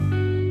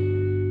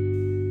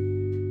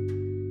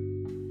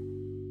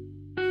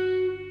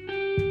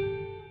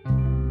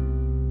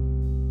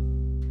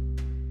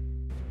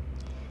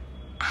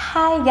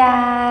Hi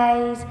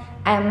guys,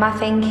 I'm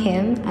Matheng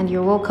Kim and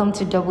you're welcome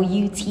to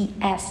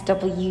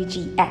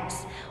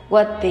WTSWGS.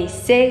 What they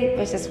say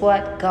versus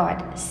what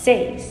God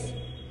says.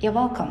 You're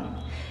welcome.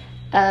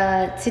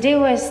 Today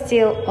we're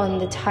still on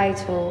the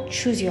title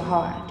Choose Your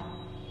Heart.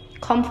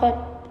 Comfort,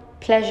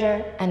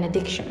 Pleasure and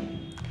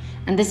Addiction.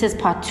 And this is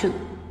part 2.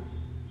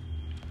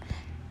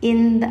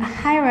 In the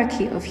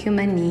hierarchy of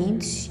human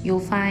needs, you'll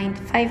find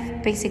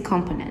 5 basic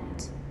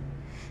components.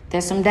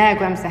 There's some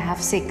diagrams that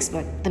have 6,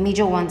 but the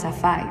major ones are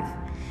 5.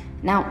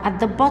 Now, at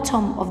the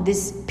bottom of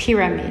this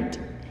pyramid,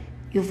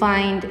 you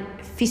find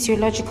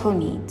physiological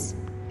needs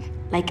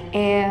like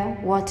air,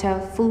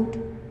 water,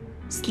 food,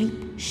 sleep,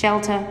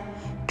 shelter,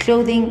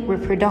 clothing,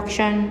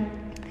 reproduction.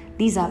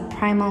 These are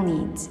primal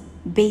needs,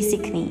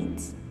 basic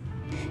needs.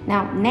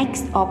 Now,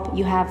 next up,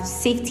 you have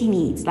safety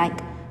needs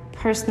like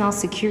personal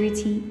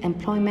security,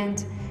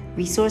 employment,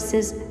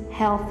 resources,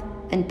 health,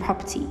 and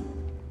property.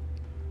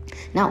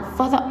 Now,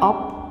 further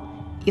up,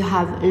 you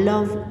have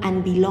love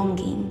and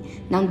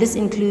belonging. Now, this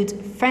includes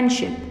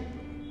friendship,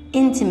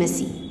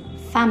 intimacy,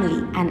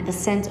 family, and a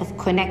sense of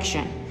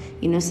connection.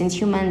 Since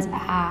humans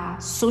are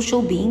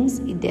social beings,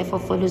 it therefore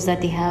follows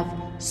that they have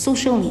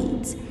social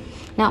needs.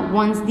 Now,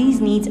 once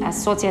these needs are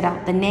sorted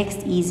out, the next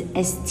is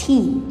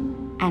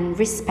esteem and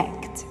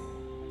respect.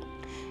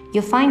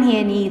 You'll find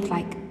here needs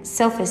like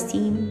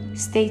self-esteem,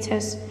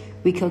 status,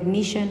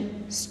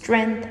 recognition,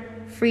 strength,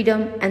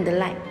 freedom, and the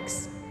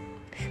likes.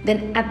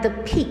 Then at the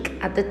peak,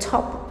 at the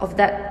top of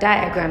that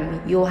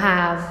diagram, you'll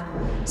have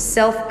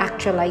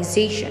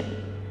self-actualization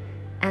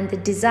and the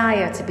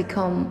desire to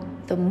become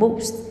the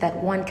most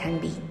that one can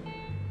be.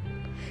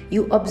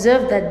 You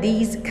observe that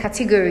these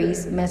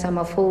categories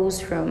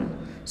metamorphose from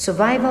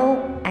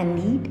survival and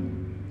need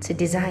to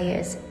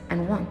desires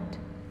and want.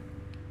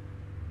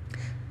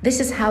 This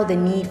is how the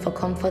need for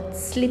comfort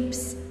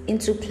slips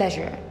into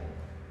pleasure.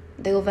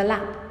 They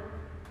overlap.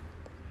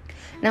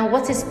 Now,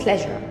 what is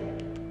pleasure?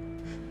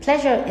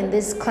 Pleasure in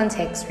this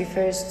context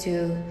refers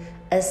to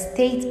a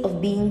state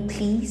of being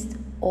pleased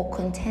or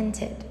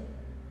contented.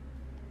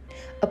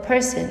 A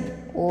person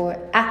or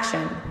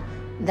action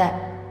that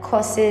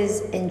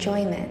causes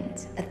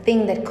enjoyment, a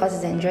thing that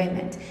causes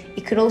enjoyment.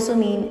 It could also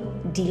mean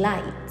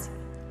delight,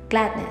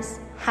 gladness,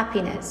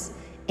 happiness,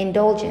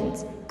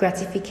 indulgence,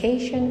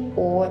 gratification,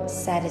 or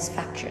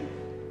satisfaction.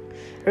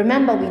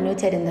 Remember, we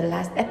noted in the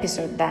last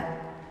episode that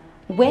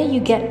where you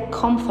get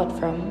comfort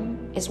from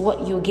is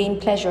what you gain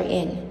pleasure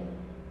in.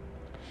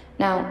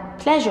 Now,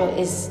 pleasure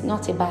is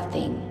not a bad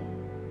thing.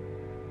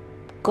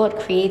 God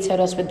created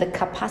us with the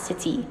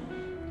capacity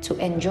to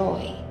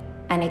enjoy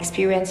and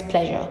experience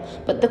pleasure.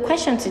 But the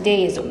question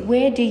today is,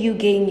 where do you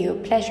gain your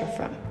pleasure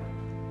from?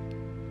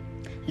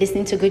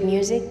 Listening to good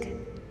music,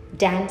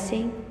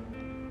 dancing,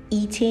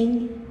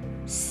 eating,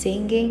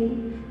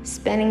 singing,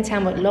 spending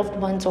time with loved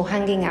ones, or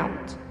hanging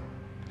out.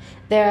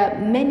 There are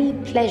many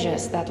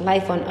pleasures that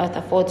life on earth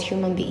affords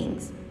human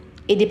beings.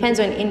 It depends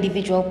on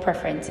individual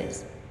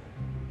preferences.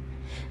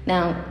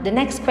 Now, the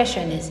next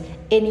question is,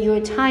 in your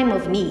time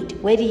of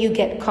need, where do you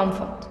get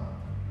comfort?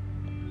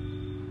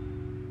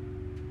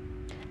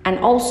 And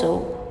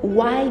also,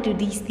 why do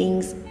these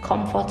things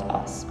comfort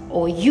us,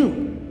 or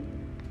you,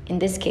 in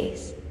this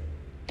case?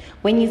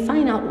 When you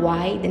find out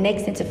why, the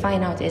next thing to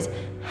find out is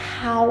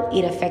how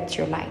it affects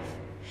your life.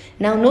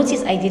 Now,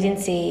 notice I didn't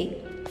say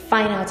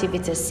find out if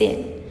it's a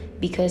sin,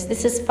 because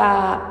this is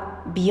far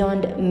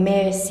beyond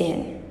mere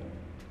sin.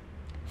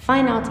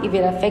 Find out if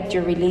it affects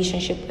your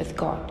relationship with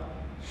God,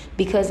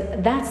 because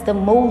that's the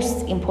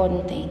most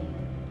important thing.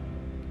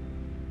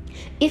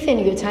 If in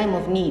your time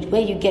of need,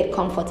 where you get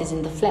comfort is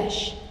in the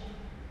flesh,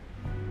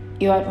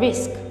 you're at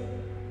risk.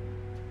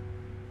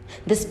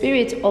 The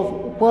spirit of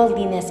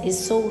worldliness is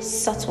so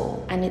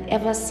subtle and it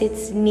ever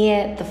sits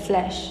near the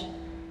flesh.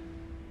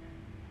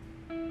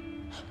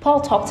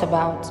 Paul talked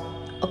about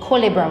a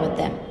co-laborer with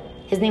them.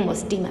 His name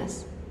was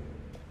Demas,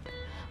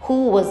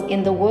 who was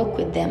in the work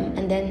with them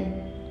and then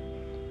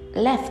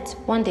left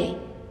one day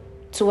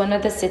to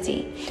another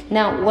city.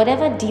 Now,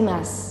 whatever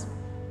Demas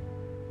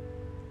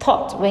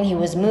thought when he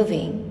was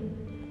moving,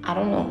 I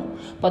don't know.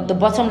 But the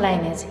bottom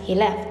line is he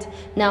left.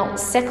 Now,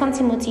 2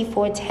 Timothy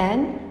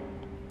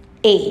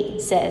 4:10a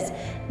says,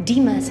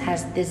 Demas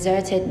has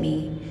deserted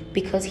me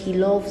because he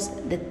loves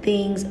the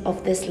things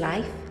of this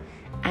life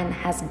and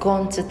has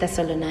gone to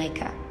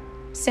Thessalonica.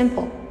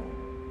 Simple.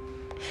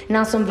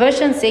 Now, some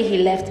versions say he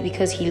left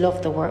because he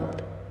loved the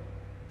world.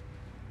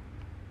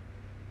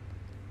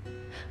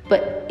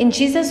 But in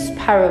Jesus'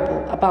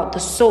 parable about the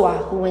sower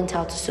who went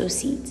out to sow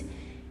seeds,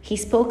 he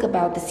spoke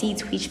about the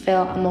seeds which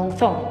fell among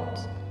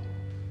thorns.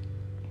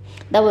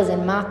 That was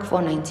in Mark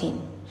 4:19.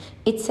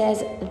 It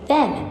says,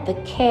 then the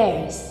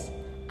cares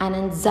and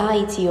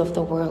anxiety of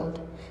the world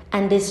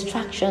and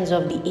distractions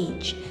of the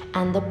age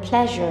and the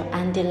pleasure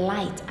and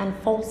delight and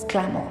false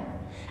glamour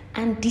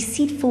and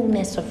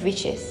deceitfulness of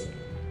riches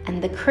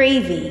and the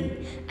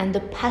craving and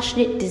the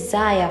passionate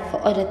desire for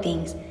other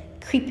things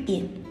creep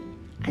in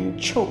and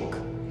choke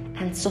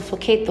and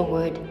suffocate the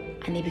word,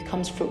 and it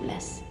becomes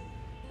fruitless.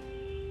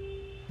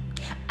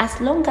 As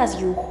long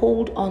as you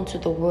hold on to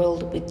the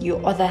world with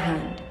your other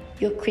hand,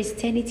 your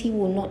Christianity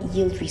will not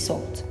yield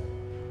result.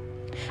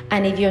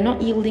 And if you're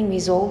not yielding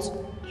results,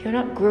 you're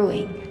not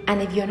growing.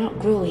 And if you're not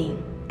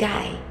growing,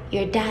 guy,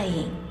 you're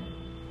dying.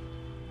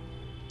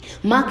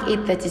 Mark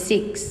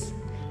 8:36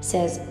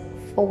 says,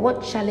 "For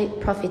what shall it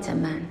profit a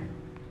man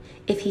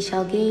if he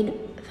shall gain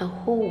the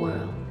whole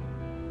world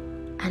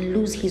and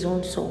lose his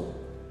own soul?"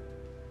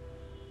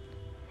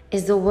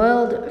 Is the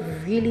world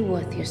really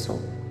worth your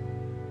soul?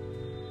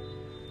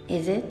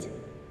 Is it?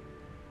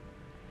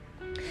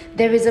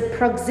 There is a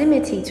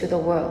proximity to the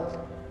world,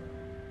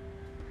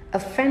 a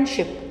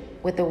friendship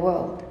with the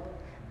world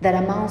that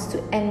amounts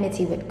to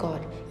enmity with God.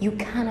 You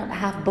cannot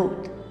have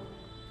both.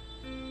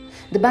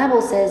 The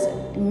Bible says,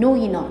 "Know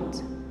ye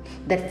not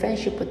that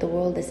friendship with the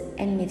world is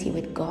enmity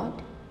with God?"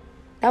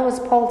 That was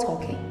Paul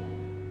talking.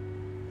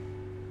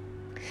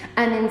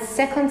 And in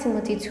 2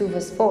 Timothy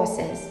 2:4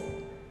 says,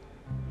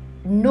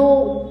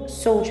 "No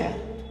soldier,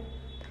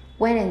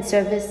 when in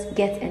service,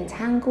 gets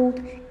entangled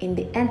in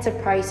the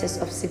enterprises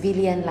of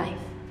civilian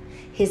life.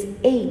 His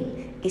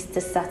aim is to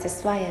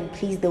satisfy and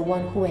please the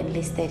one who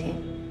enlisted him."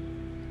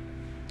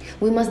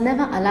 We must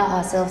never allow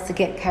ourselves to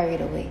get carried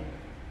away.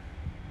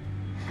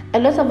 A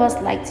lot of us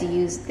like to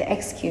use the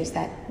excuse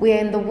that we're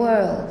in the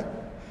world,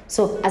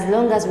 so as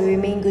long as we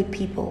remain good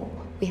people,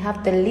 we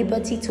have the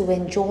liberty to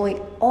enjoy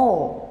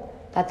all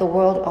that the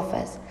world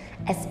offers,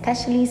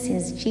 especially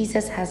since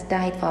Jesus has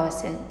died for our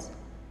sins.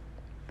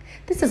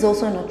 This is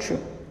also not true.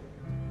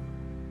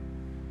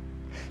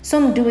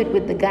 Some do it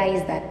with the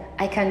guise that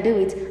I can do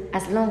it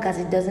as long as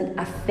it doesn't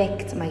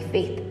affect my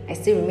faith. I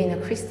still remain a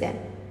Christian.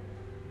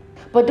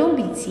 But don't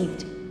be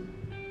deceived.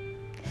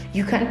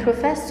 You can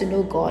profess to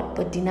know God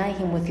but deny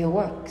Him with your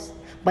works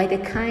by the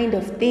kind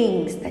of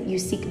things that you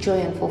seek joy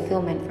and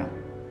fulfillment from.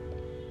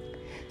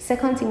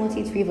 2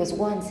 Timothy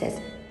 3:1 says,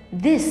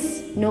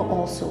 "This know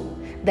also,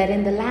 that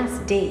in the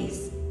last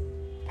days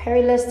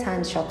perilous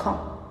times shall come."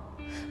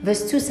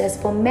 Verse 2 says,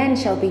 "For men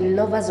shall be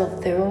lovers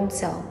of their own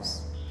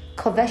selves,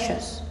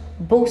 covetous,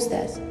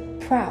 boasters,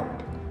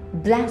 proud,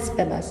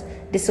 blasphemers,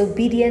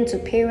 disobedient to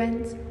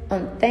parents,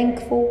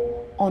 unthankful,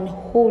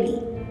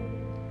 unholy."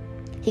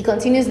 He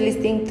continues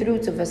listing through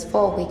to verse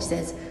 4, which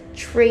says,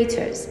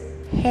 "Traitors,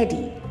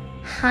 heady,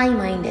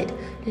 high-minded,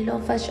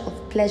 lovers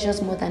of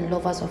pleasures more than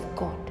lovers of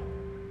God."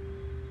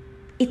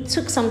 It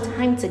took some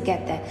time to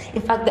get there.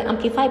 In fact, the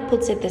Amplified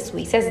puts it this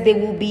way. It says, "They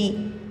will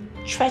be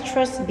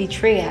treacherous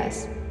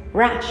betrayers,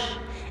 rash,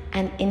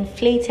 and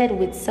inflated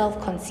with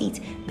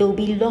self-conceit. They will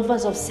be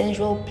lovers of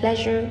sensual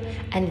pleasure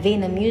and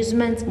vain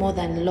amusement more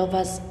than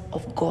lovers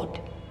of God."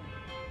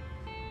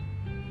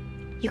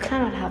 You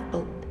cannot have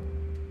both.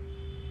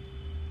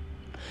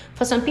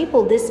 For some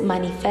people, this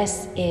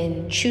manifests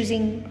in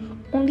choosing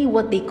only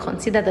what they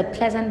consider the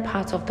pleasant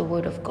parts of the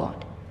Word of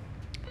God.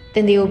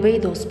 Then they obey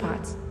those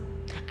parts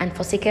and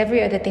forsake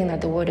every other thing that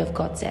the Word of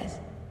God says.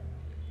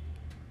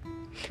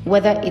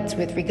 Whether it's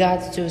with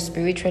regards to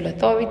spiritual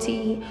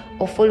authority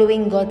or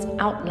following God's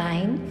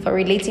outline for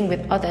relating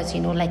with others,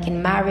 like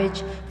in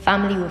marriage,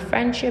 family, or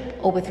friendship,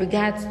 or with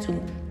regards to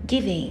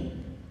giving,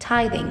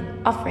 tithing,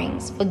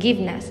 offerings,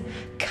 forgiveness,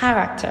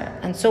 character,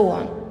 and so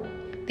on.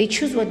 They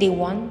choose what they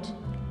want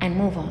and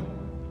move on.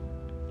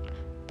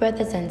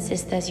 Brothers and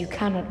sisters, you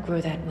cannot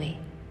grow that way.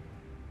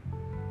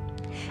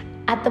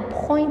 At the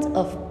point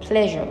of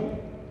pleasure,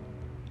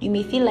 you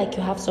may feel like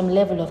you have some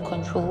level of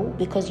control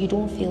because you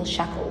don't feel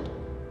shackled.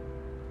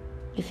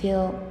 You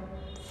feel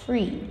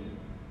free.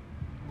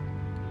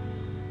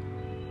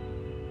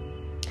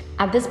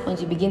 At this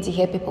point, you begin to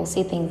hear people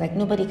say things like,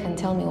 "Nobody can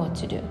tell me what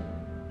to do.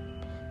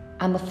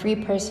 I'm a free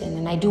person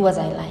and I do as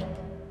I like.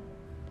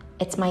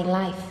 It's my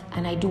life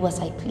and I do as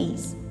I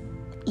please,"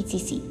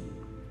 etc.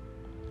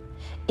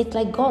 It's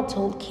like God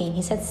told Cain.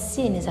 He said,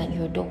 "Sin is at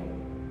your door.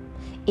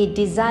 It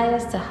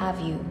desires to have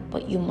you,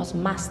 but you must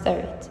master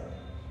it.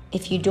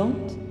 If you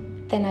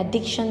don't, then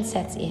addiction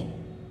sets in."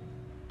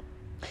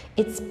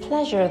 It's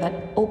pleasure that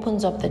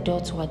opens up the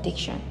door to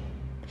addiction.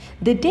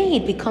 The day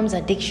it becomes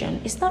addiction,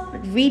 it's not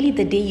really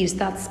the day you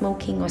start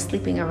smoking or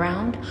sleeping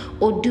around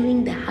or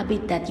doing the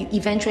habit that you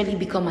eventually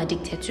become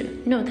addicted to.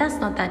 No, that's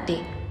not that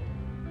day.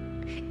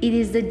 It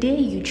is the day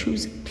you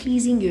choose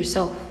pleasing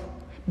yourself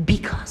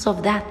because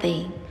of that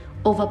thing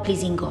over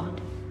pleasing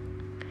God.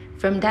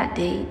 From that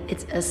day,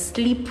 it's a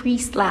slippery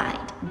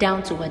slide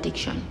down to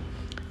addiction.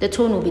 The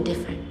tone will be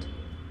different.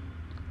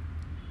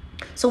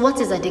 So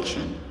what is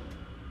addiction?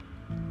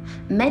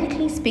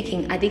 Medically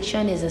speaking,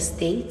 addiction is a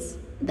state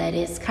that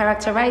is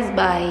characterized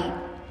by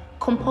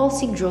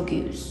compulsive drug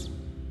use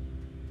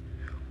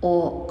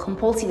or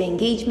compulsive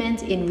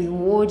engagement in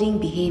rewarding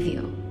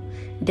behavior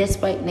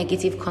despite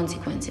negative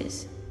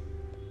consequences.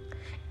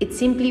 It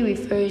simply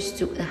refers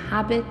to a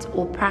habit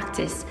or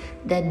practice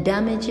that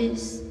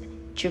damages,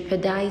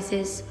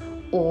 jeopardizes,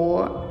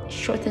 or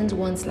shortens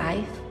one's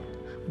life,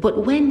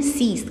 but when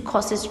ceased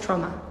causes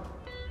trauma.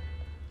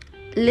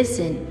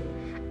 Listen,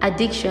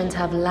 addictions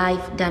have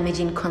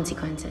life-damaging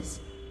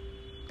consequences.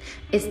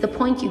 It's the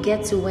point you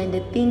get to when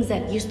the things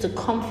that used to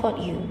comfort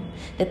you,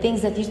 the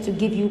things that used to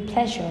give you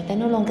pleasure, they're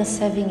no longer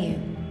serving you.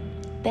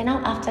 They're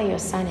now after your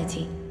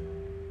sanity.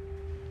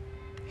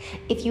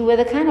 If you were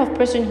the kind of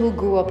person who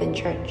grew up in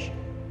church,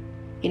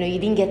 you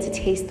didn't get to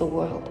taste the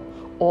world,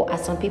 or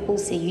as some people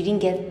say, you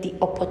didn't get the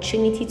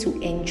opportunity to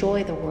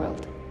enjoy the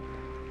world,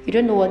 you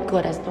don't know what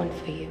God has done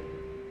for you.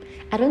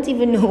 I don't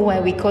even know why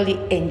we call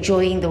it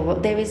enjoying the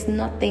world. There is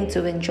nothing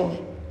to enjoy.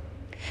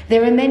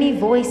 There are many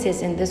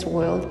voices in this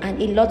world,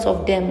 and a lot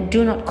of them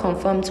do not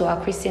conform to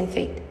our Christian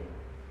faith.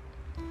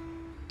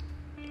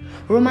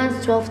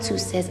 Romans 12:2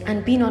 says,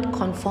 "And be not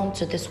conformed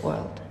to this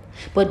world,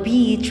 but be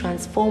ye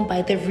transformed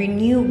by the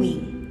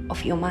renewing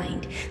of your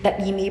mind, that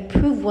ye may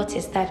prove what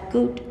is that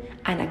good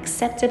and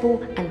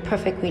acceptable and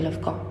perfect will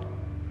of God."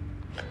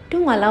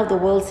 Don't allow the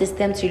world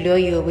system to lure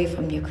you away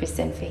from your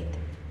Christian faith.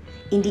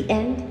 In the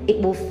end,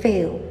 it will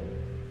fail.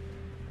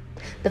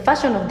 The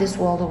fashion of this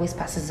world always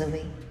passes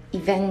away,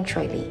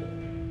 eventually.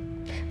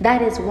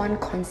 That is one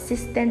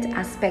consistent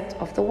aspect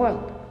of the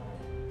world.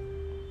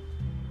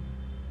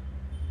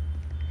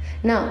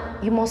 Now,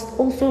 you must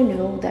also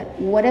know that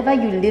whatever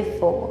you live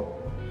for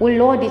will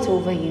lord it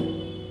over you.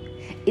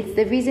 It's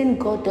the reason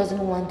God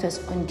doesn't want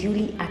us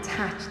unduly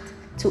attached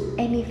to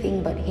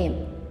anything but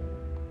Him.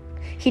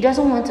 He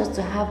doesn't want us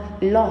to have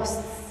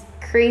lusts,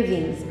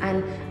 cravings,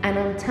 and an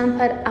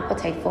untempered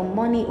appetite for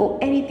money or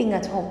anything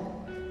at all.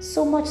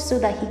 So much so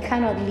that He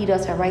cannot lead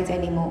us aright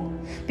anymore.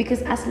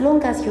 Because as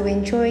long as you're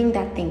enjoying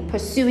that thing,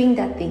 pursuing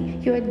that thing,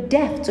 you're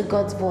deaf to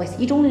God's voice.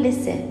 You don't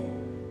listen.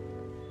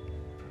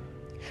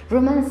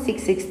 Romans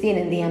 6:16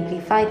 in the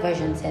Amplified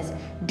Version says,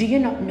 "Do you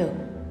not know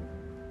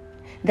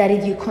that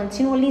if you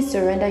continually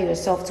surrender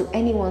yourself to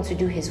anyone to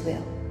do His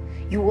will,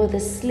 you are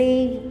the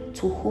slave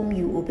to whom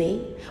you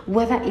obey,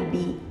 whether it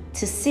be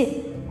to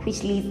sin,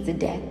 which leads to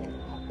death,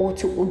 or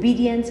to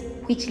obedience,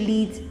 which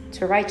leads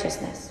to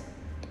righteousness,"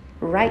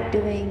 right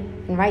doing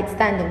and right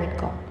standing with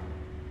God.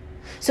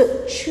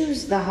 So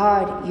choose the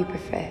hard you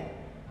prefer.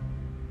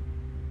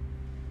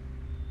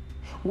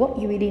 What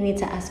you really need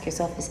to ask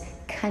yourself is,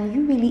 can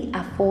you really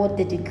afford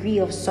the degree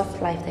of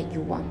soft life that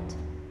you want?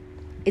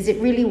 Is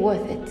it really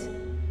worth it?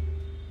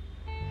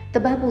 The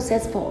Bible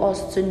says for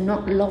us to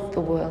not love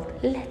the world,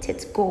 let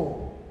it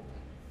go.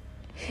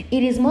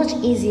 It is much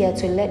easier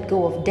to let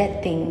go of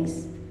dead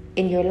things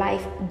in your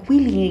life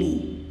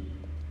willingly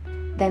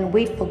than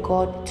wait for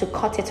God to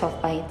cut it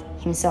off by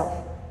Himself.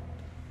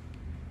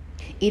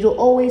 It will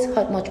always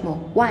hurt much more.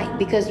 Why?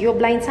 Because you're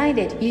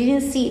blindsided. You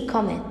didn't see it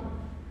coming.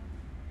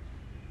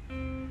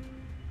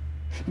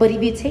 But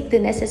if you take the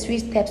necessary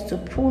steps to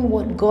prune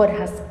what God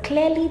has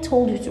clearly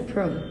told you to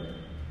prune,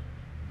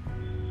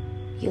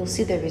 you'll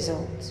see the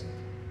results.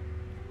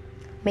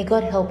 May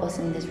God help us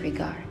in this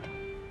regard.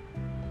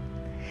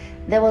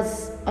 There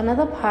was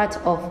another part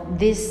of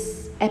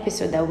this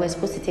episode that we're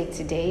supposed to take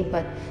today,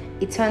 but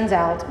it turns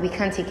out we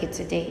can't take it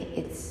today.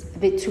 It's a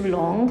bit too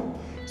long,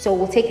 so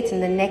we'll take it in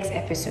the next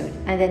episode,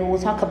 and then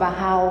we'll talk about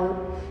how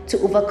to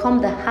overcome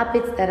the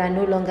habits that are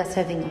no longer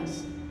serving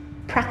us.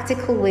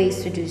 Practical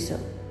ways to do so.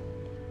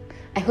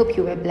 I hope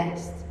you were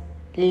blessed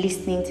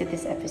listening to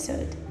this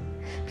episode.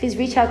 Please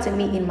reach out to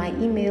me in my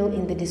email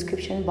in the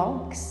description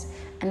box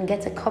and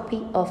get a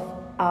copy of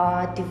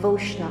our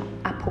devotional,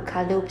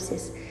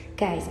 Apocalypse.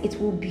 Guys, it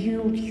will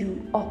build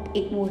you up.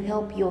 It will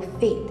help your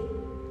faith.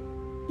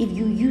 If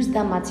you use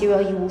that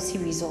material, you will see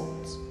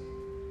results.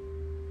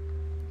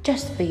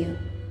 Just for you.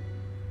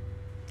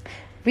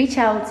 Reach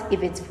out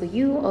if it's for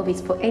you or if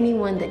it's for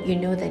anyone that you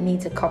know that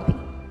needs a copy.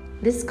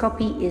 This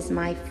copy is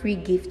my free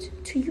gift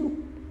to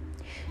you.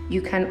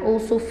 You can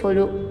also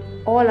follow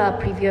all our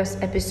previous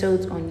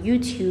episodes on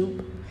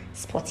YouTube,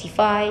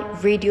 Spotify,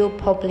 Radio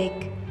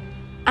Public,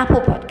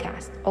 Apple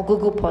Podcast, or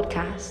Google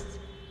Podcast,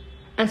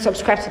 and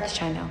subscribe to the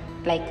channel.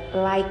 Like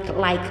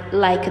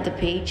the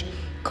page,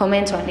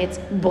 comment on it,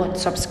 but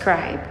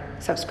subscribe.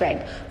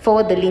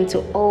 Forward the link to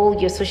all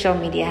your social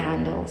media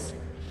handles.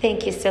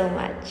 Thank you so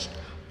much.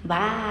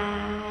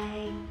 Bye.